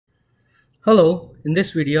Hello, in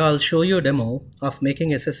this video I'll show you a demo of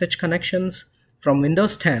making SSH connections from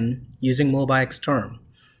Windows 10 using MobaXterm.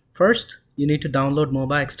 First, you need to download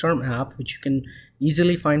MobaXterm app, which you can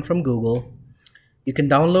easily find from Google. You can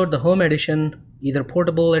download the Home Edition, either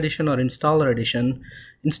Portable Edition or Installer Edition.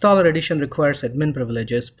 Installer Edition requires admin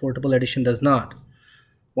privileges, Portable Edition does not.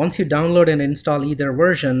 Once you download and install either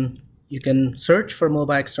version, you can search for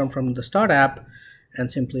MobaXterm from the Start app and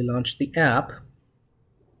simply launch the app.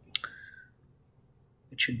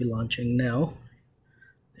 It should be launching now.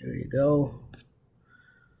 There you go.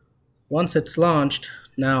 Once it's launched,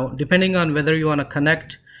 now depending on whether you want to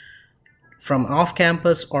connect from off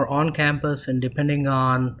campus or on campus, and depending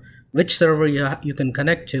on which server you want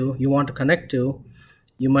to connect to,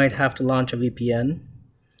 you might have to launch a VPN.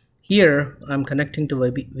 Here I'm connecting to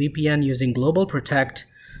a VPN using Global Protect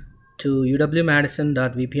to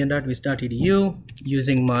uwmadison.vpn.vis.edu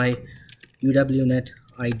using my UWNet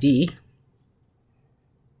ID.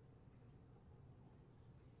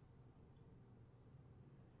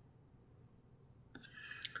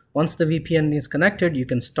 Once the VPN is connected, you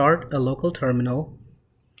can start a local terminal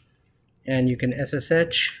and you can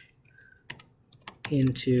SSH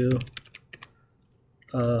into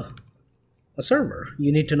a server.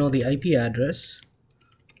 You need to know the IP address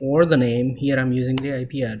or the name. Here I'm using the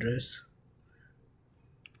IP address.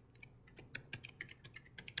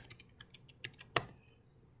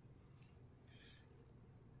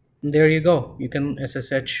 There you go. You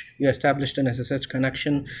established an SSH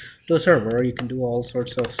connection to a server. You can do all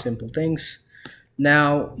sorts of simple things.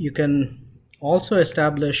 Now you can also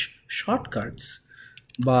establish shortcuts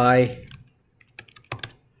by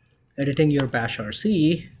editing your bash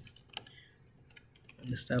RC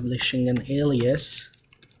and establishing an alias.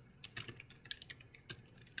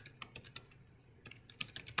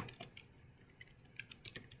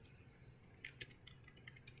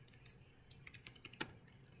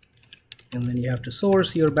 And then you have to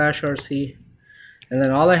source your bash RC, and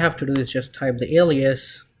then all I have to do is just type the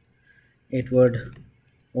alias. It would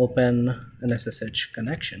open an SSH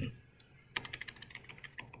connection.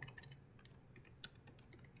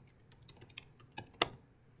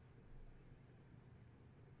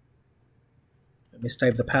 I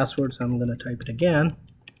mistyped the password, so I'm going to type it again.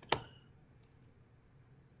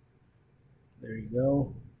 There you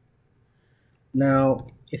go. Now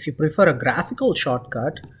if you prefer a graphical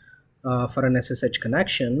shortcut for an SSH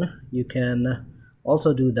connection, you can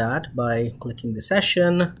also do that by clicking the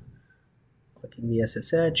session, clicking the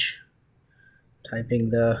SSH, typing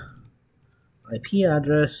the IP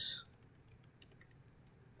address,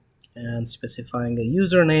 and specifying a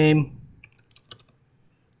username.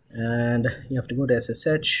 And you have to go to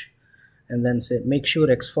SSH and then say make sure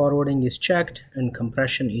X forwarding is checked and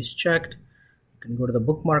compression is checked. You can go to the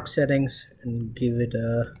bookmark settings and give it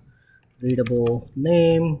a readable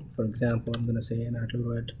name. For example, I'm going to say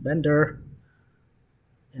Anatol Bender,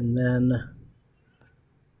 and then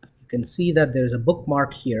you can see that there's a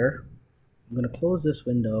bookmark here. I'm going to close this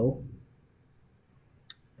window,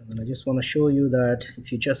 and then I just want to show you that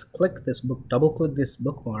if you just click this double click this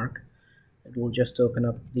bookmark, it will just open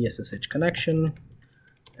up the SSH connection,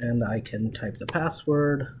 and I can type the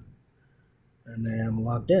password and I am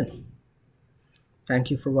logged in.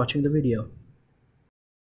 Thank you for watching the video.